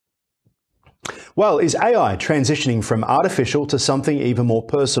Well, is AI transitioning from artificial to something even more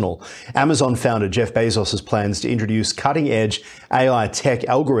personal? Amazon founder Jeff Bezos' plans to introduce cutting-edge AI tech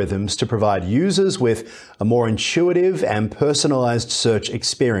algorithms to provide users with a more intuitive and personalized search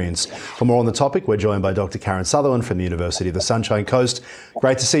experience. For more on the topic, we're joined by Dr. Karen Sutherland from the University of the Sunshine Coast.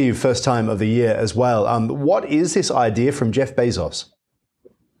 Great to see you, first time of the year as well. What is this idea from Jeff Bezos?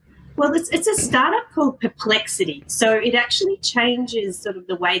 Well, it's a startup called Perplexity. So it actually changes sort of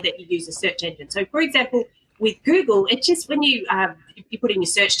the way that you use a search engine. So, for example, with Google, it's just when you put in your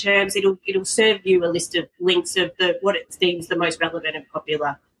search terms, it'll serve you a list of links of what it deems the most relevant and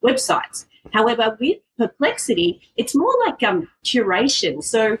popular websites. However, with Perplexity, it's more like curation.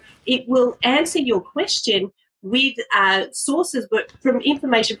 So it will answer your question with sources, but from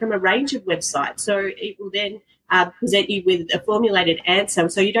information from a range of websites. So it will then present you with a formulated answer,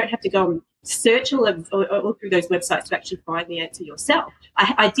 so you don't have to go and search all through those websites to actually find the answer yourself.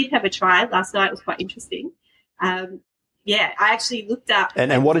 I did have a try last night. It was quite interesting. I actually looked up.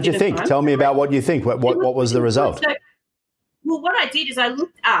 And what did you think? Tell me about what you think. What was the result? So, well, what I did is I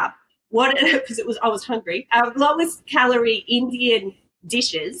looked up because I was hungry. Lowest calorie Indian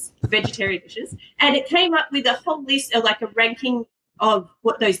dishes, vegetarian dishes, and it came up with a whole list of like a ranking of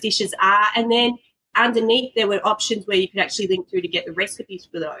what those dishes are, and then underneath there were options where you could actually link through to get the recipes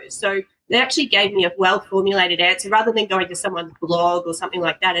for those. So they actually gave me a well-formulated answer rather than going to someone's blog or something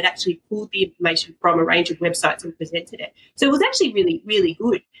like that. It actually pulled the information from a range of websites and presented it. So it was actually really, really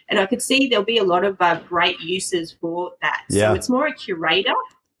good. And I could see there'll be a lot of great uses for that. Yeah. So it's more a curator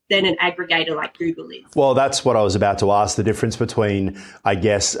than an aggregator like Google is. Well, that's what I was about to ask, the difference between, I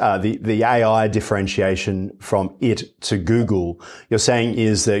guess, the AI differentiation from it to Google. You're saying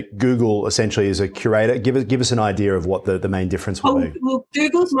is that Google essentially is a curator. Give us an idea of what the main difference will be. Well,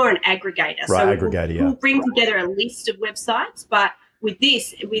 Google's more an aggregator. Right, so aggregator, we'll bring together a list of websites, but with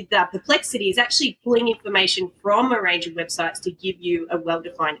Perplexity, is actually pulling information from a range of websites to give you a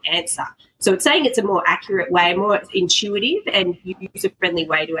well-defined answer. So it's saying it's a more accurate way, more intuitive and user-friendly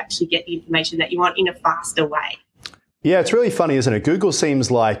way to actually get the information that you want in a faster way. Yeah, it's really funny, isn't it? Google seems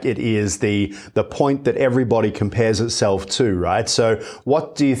like it is the point that everybody compares itself to, right? So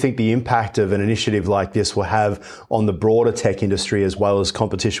what do you think the impact of an initiative like this will have on the broader tech industry as well as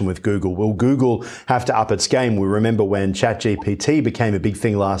competition with Google? Will Google have to up its game? We remember when ChatGPT became a big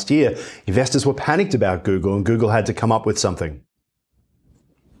thing last year, investors were panicked about Google and Google had to come up with something.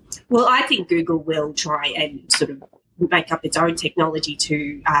 Well, I think Google will try and sort of make up its own technology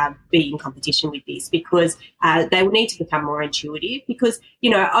to be in competition with this, because they will need to become more intuitive. Because,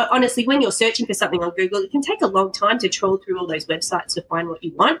 honestly, when you're searching for something on Google, it can take a long time to trawl through all those websites to find what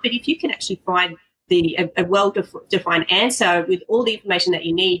you want. But if you can actually find a well-defined answer with all the information that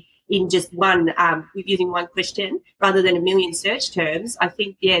you need in just using one question rather than a million search terms, I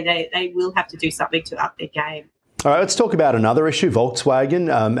think, they will have to do something to up their game. All right, let's talk about another issue, Volkswagen.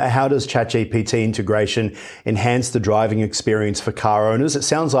 How does ChatGPT integration enhance the driving experience for car owners? It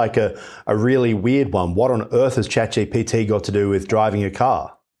sounds like a really weird one. What on earth has ChatGPT got to do with driving a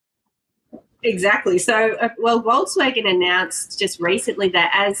car? Exactly. So, Volkswagen announced just recently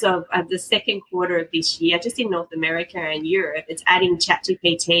that as of the second quarter of this year, just in North America and Europe, it's adding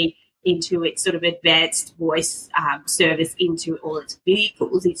ChatGPT into its sort of advanced voice service into all its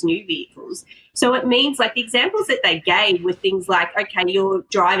vehicles, its new vehicles. So it means, like, the examples that they gave were things like, okay, you're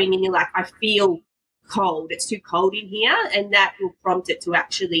driving and you're like, I feel cold. It's too cold in here. And that will prompt it to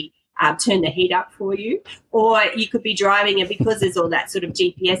actually turn the heat up for you. Or you could be driving and because there's all that sort of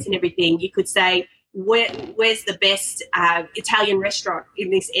GPS and everything, you could say, where's the best Italian restaurant in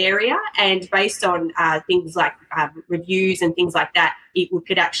this area? And based on things like reviews and things like that, it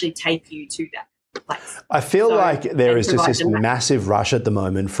could actually take you to that place. I feel like there is just this massive rush at the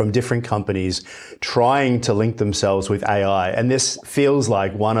moment from different companies trying to link themselves with AI. And this feels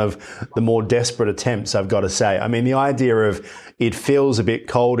like one of the more desperate attempts, I've got to say. I mean, the idea of it feels a bit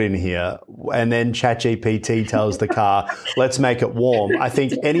cold in here and then ChatGPT tells the car, let's make it warm. I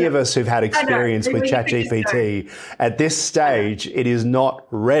think any of us who've had experience with ChatGPT at this stage, it is not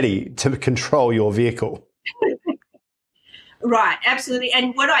ready to control your vehicle. Right, absolutely.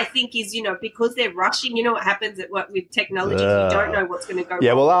 And what I think is, because they're rushing, what happens with technology, you don't know what's going to go wrong.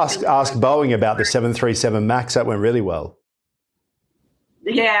 Yeah, well, ask Boeing about the 737 MAX. That went really well.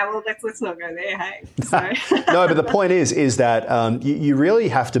 Yeah, well, let's not go there, hey? So. No, but the point is that you really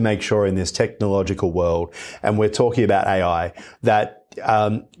have to make sure in this technological world, and we're talking about AI, that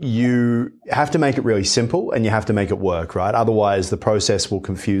you have to make it really simple and you have to make it work, right? Otherwise, the process will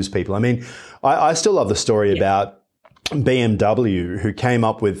confuse people. I mean, I still love the story about BMW, who came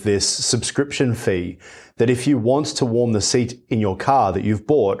up with this subscription fee that if you want to warm the seat in your car that you've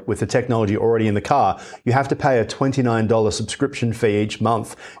bought with the technology already in the car, you have to pay a $29 subscription fee each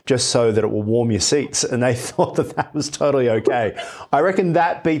month just so that it will warm your seats. And they thought that that was totally okay. I reckon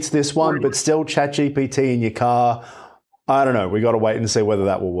that beats this one, but still ChatGPT in your car. I don't know. We got to wait and see whether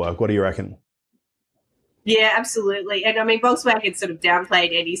that will work. What do you reckon? Yeah, absolutely. And I mean, Volkswagen sort of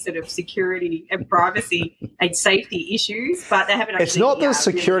downplayed any sort of security and privacy and safety issues, but they haven't actually... It's not the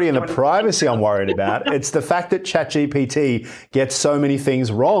security and the privacy I'm worried about. It's the fact that ChatGPT gets so many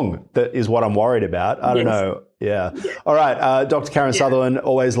things wrong that is what I'm worried about. I don't know. Yeah. All right. Dr. Karen Sutherland,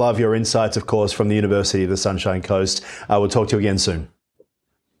 always love your insights, of course, from the University of the Sunshine Coast. We'll talk to you again soon.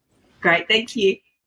 Great. Thank you.